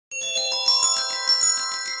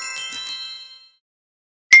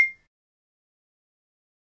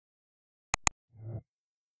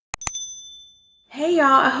Hey y'all,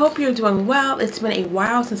 I hope you're doing well. It's been a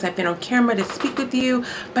while since I've been on camera to speak with you,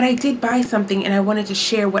 but I did buy something and I wanted to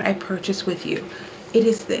share what I purchased with you. It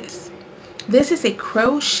is this. This is a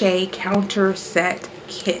crochet counter set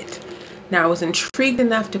kit. Now I was intrigued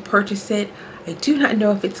enough to purchase it. I do not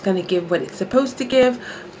know if it's going to give what it's supposed to give,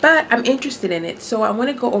 but I'm interested in it. So I want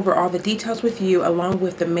to go over all the details with you along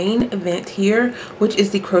with the main event here, which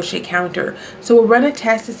is the crochet counter. So we'll run a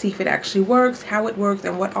test to see if it actually works, how it works,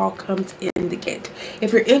 and what all comes in the kit.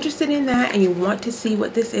 If you're interested in that and you want to see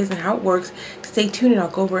what this is and how it works, stay tuned and I'll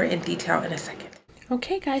go over it in detail in a second.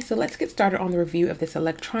 Okay guys, so let's get started on the review of this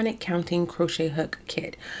electronic counting crochet hook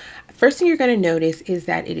kit. First thing you're going to notice is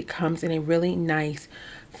that it comes in a really nice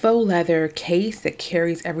faux leather case that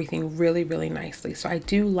carries everything really nicely. So I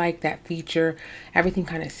do like that feature. Everything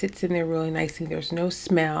kind of sits in there really nicely. There's no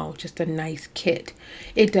smell, just a nice kit.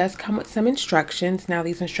 It does come with some instructions. Now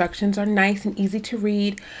these instructions are nice and easy to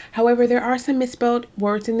read. However, there are some misspelled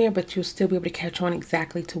words in there, but you'll still be able to catch on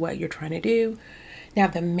exactly to what you're trying to do. Now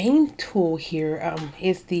the main tool here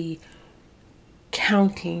is the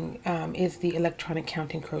electronic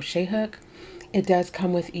counting crochet hook. It does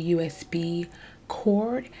come with a USB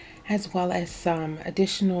cord as well as some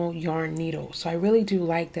additional yarn needles. So I really do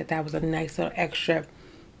like that. That was a nice little extra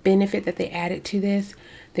benefit that they added to this.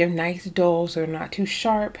 They're nice dull, so they're not too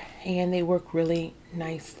sharp, and they work really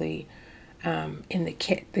nicely in the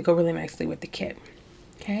kit. They go really nicely with the kit.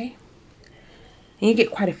 Okay. And you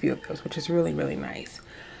get quite a few of those, which is really nice.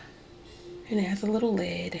 And it has a little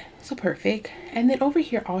lid, so perfect. And then over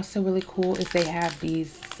here also really cool is they have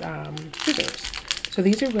these scissors. So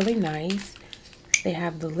these are really nice. They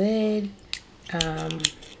have the lid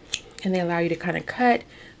and they allow you to kind of cut.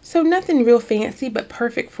 So nothing real fancy, but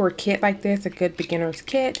perfect for a kit like this, a good beginner's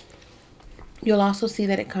kit. You'll also see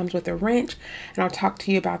that it comes with a wrench, and I'll talk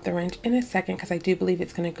to you about the wrench in a second because I do believe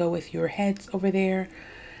it's going to go with your heads over there.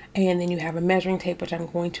 And then you have a measuring tape, which I'm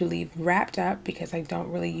going to leave wrapped up because I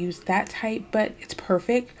don't really use that type, but it's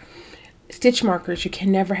perfect. Stitch markers. You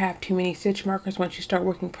can never have too many stitch markers once you start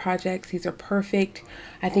working projects. These are perfect.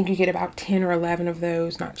 I think you get about 10 or 11 of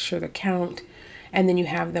those, not sure the count. And then you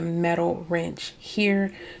have the metal wrench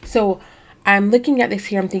here. So I'm looking at this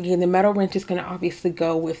here, I'm thinking the metal wrench is going to obviously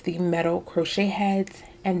go with the metal crochet heads.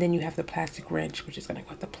 And then you have the plastic wrench, which is going to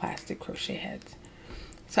go with the plastic crochet heads.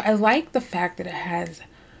 So I like the fact that it has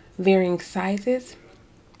varying sizes.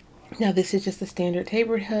 Now this is just a standard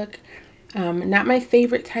tapered hook. Not my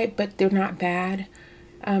favorite type, but they're not bad.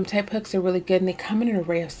 Type hooks are really good, and they come in an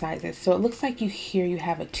array of sizes. So it looks like you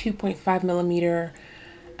have a 2.5 millimeter,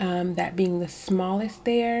 that being the smallest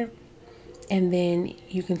there. And then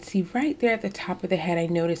you can see right there at the top of the head, I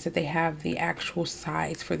noticed that they have the actual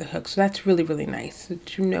size for the hook. So that's really nice, so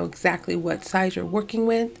that you know exactly what size you're working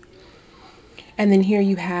with. And then here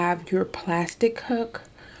you have your plastic hook,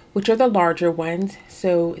 which are the larger ones.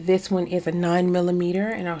 So this one is a 9 millimeter,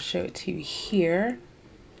 and I'll show it to you here.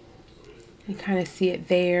 You kind of see it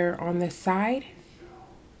there on the side.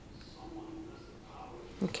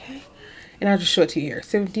 Okay, and I'll just show it to you here.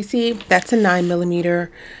 So do you see that's a 9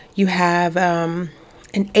 millimeter? You have an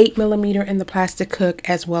 8 millimeter in the plastic hook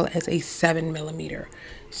as well as a 7 millimeter.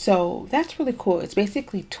 So that's really cool. It's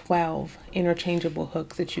basically 12 interchangeable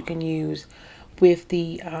hooks that you can use with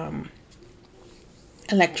the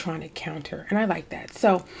electronic counter, and I like that.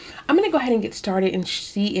 So I'm going to go ahead and get started and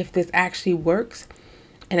see if this actually works.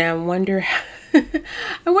 And I wonder if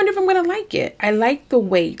I'm going to like it. I like the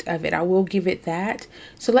weight of it, I will give it that.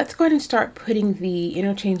 So let's go ahead and start putting the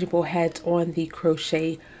interchangeable heads on the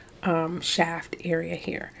crochet shaft area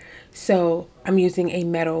here. So I'm using a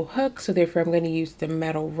metal hook, so therefore I'm going to use the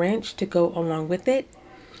metal wrench to go along with it.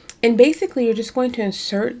 And basically you're just going to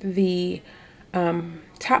insert the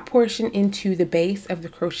top portion into the base of the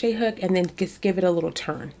crochet hook and then just give it a little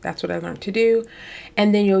turn. That's what I learned to do.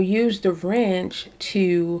 And then you'll use the wrench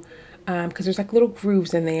to, because there's like little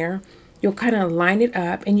grooves in there, you'll kind of line it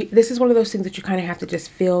up. And this is one of those things that you kind of have to just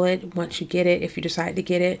feel it once you get it, if you decide to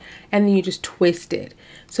get it, and then you just twist it.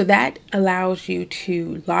 So that allows you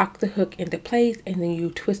to lock the hook into place, and then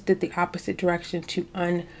you twist it the opposite direction to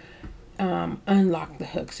unlock the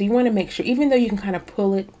hook. So you want to make sure, even though you can kind of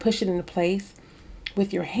push it into place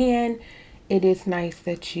with your hand, it is nice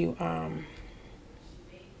that you have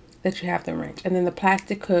the wrench. And then the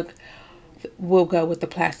plastic hook will go with the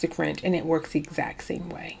plastic wrench, and it works the exact same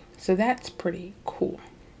way. So that's pretty cool.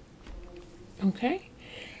 Okay,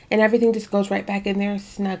 and everything just goes right back in there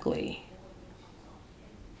snugly.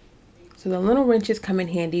 So the little wrenches come in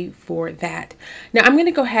handy for that. Now I'm going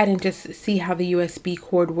to go ahead and just see how the USB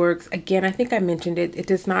cord works. Again, I think I mentioned it. It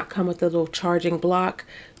does not come with a little charging block.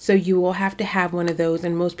 So you will have to have one of those.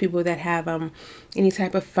 And most people that have any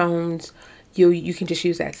type of phones, you can just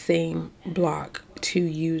use that same block to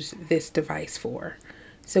use this device for.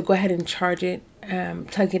 So go ahead and charge it,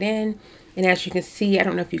 plug it in. And as you can see, I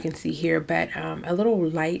don't know if you can see here, but a little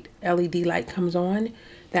light, LED light comes on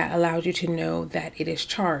that allows you to know that it is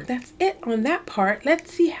charged. That's it on that part.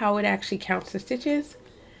 Let's see how it actually counts the stitches.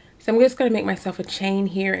 So I'm just going to make myself a chain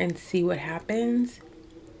here and see what happens.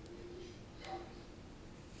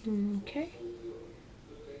 Okay.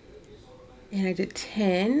 And I did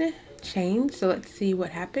 10 chains, so let's see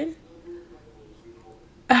what happened.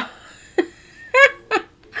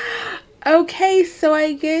 Okay, so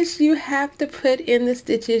I guess you have to put in the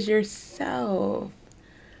stitches yourself.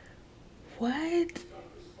 What?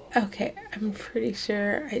 Okay, I'm pretty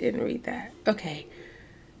sure I didn't read that. Okay,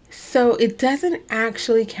 so it doesn't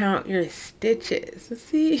actually count your stitches. Let's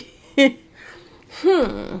see.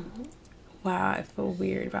 Wow, I feel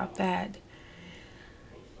weird about that.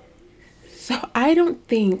 So I don't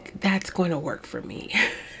think that's going to work for me.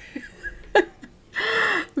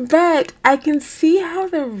 But I can see how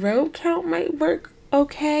the row count might work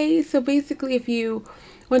okay. So basically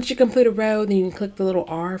once you complete a row, then you can click the little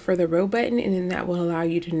R for the row button, and then that will allow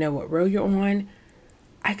you to know what row you're on.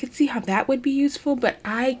 I could see how that would be useful, but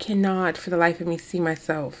I cannot for the life of me see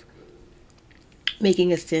myself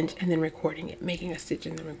making a stitch and then recording it, making a stitch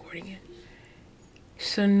and then recording it.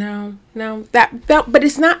 So no, but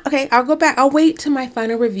it's not, okay, I'll go back. I'll wait to my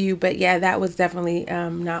final review, but yeah, that was definitely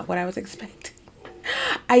not what I was expecting.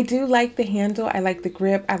 I do like the handle. I like the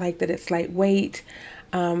grip. I like that it's lightweight.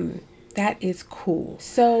 That is cool.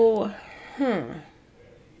 So, I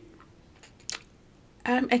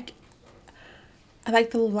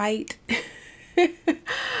like the light.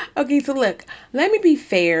 Okay, so look, let me be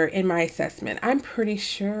fair in my assessment. I'm pretty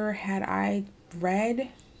sure had I read,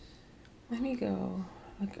 let me go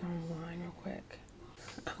look online real quick.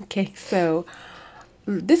 Okay, so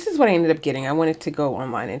this is what I ended up getting. I wanted to go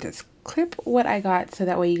online and just clip what I got so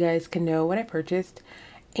that way you guys can know what I purchased.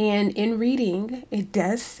 And in reading, it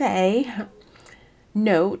does say,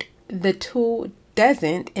 note, the tool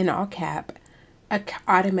doesn't, in all cap,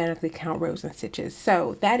 automatically count rows and stitches.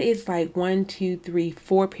 So that is like 1, 2, 3,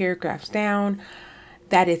 4 paragraphs down.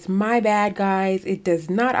 That is my bad, guys. It does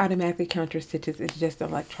not automatically count your stitches. It's just an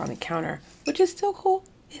electronic counter, which is still cool.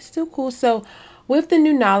 It's still cool. So with the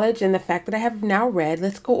new knowledge and the fact that I have now read,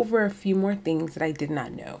 let's go over a few more things that I did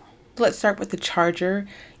not know. Let's start with the charger.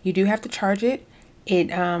 You do have to charge it. It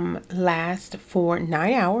lasts for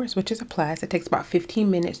 9 hours, which is a plus. It takes about 15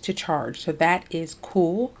 minutes to charge. So that is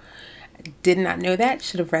cool. Did not know that.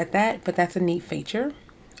 Should have read that, but that's a neat feature.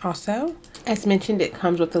 Also, as mentioned, it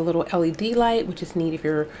comes with a little LED light, which is neat if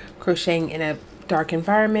you're crocheting in a dark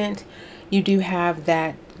environment. You do have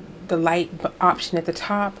the light option at the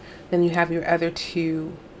top. Then you have your other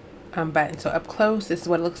two buttons. So up close, this is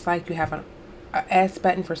what it looks like. You have a S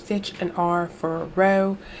button for stitch, an R for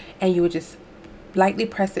row, and you would just lightly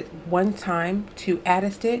press it one time to add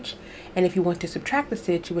a stitch, and if you want to subtract the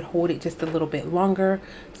stitch, you would hold it just a little bit longer.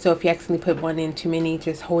 So if you accidentally put one in too many,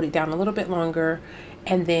 just hold it down a little bit longer,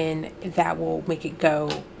 and then that will make it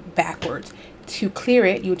go backwards. To clear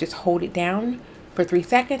it, you would just hold it down for 3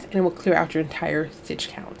 seconds and it will clear out your entire stitch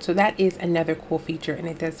count. So that is another cool feature, and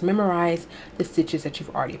it does memorize the stitches that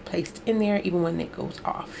you've already placed in there even when it goes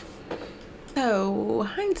off. So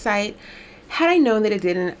hindsight, had I known that it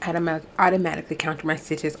didn't automatically count my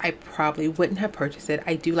stitches, I probably wouldn't have purchased it.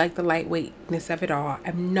 I do like the lightweightness of it all.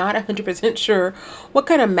 I'm not 100% sure what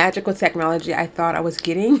kind of magical technology I thought I was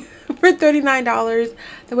getting for $39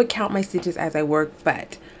 that would count my stitches as I work,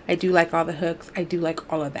 but I do like all the hooks. I do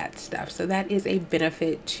like all of that stuff. So that is a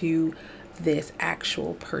benefit to this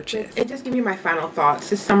actual purchase. And just give you my final thoughts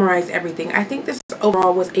to summarize everything. I think this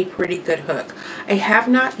overall was a pretty good hook. I have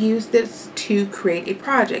not used this to create a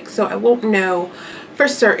project, so I won't know for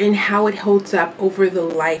certain how it holds up over the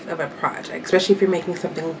life of a project, especially if you're making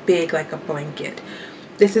something big like a blanket.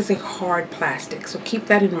 This is a hard plastic, so keep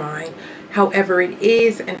that in mind. However, it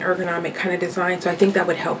is an ergonomic kind of design, so I think that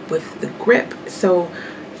would help with the grip. So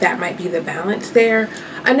that might be the balance there.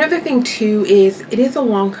 Another thing too is it is a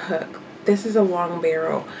long hook. This is a long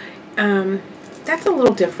barrel. That's a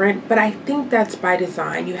little different, but I think that's by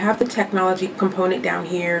design. You have the technology component down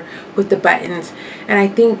here with the buttons, and I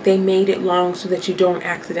think they made it long so that you don't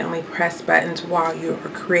accidentally press buttons while you're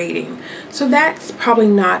creating. So that's probably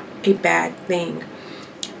not a bad thing.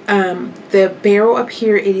 The barrel up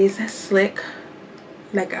here, it is slick,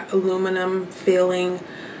 like an aluminum feeling.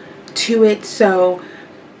 to it, so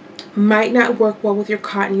might not work well with your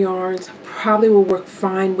cotton yarns. Probably will work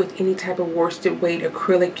fine with any type of worsted weight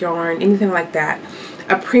acrylic yarn, anything like that.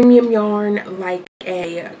 A premium yarn like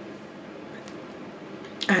a,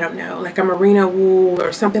 I don't know, like a merino wool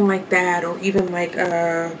or something like that, or even like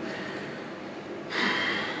a,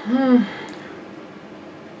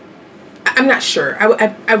 I'm not sure.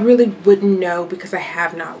 I really wouldn't know because I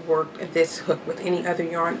have not worked this hook with any other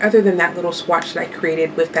yarn other than that little swatch that I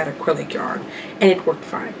created with that acrylic yarn, and it worked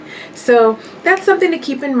fine. So that's something to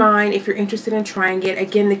keep in mind if you're interested in trying it.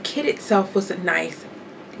 Again, the kit itself was nice.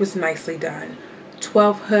 It was nicely done.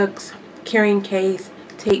 12 hooks, carrying case,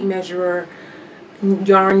 tape measure,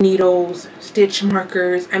 yarn needles, stitch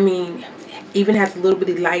markers. I mean, even has a little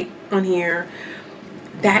bitty light on here.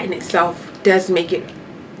 That in itself does make it,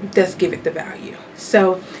 does give it the value.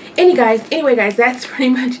 So anyway guys, that's pretty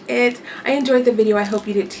much it. I enjoyed the video. I hope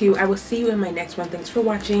you did too. I will see you in my next one. Thanks for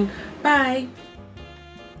watching. Bye.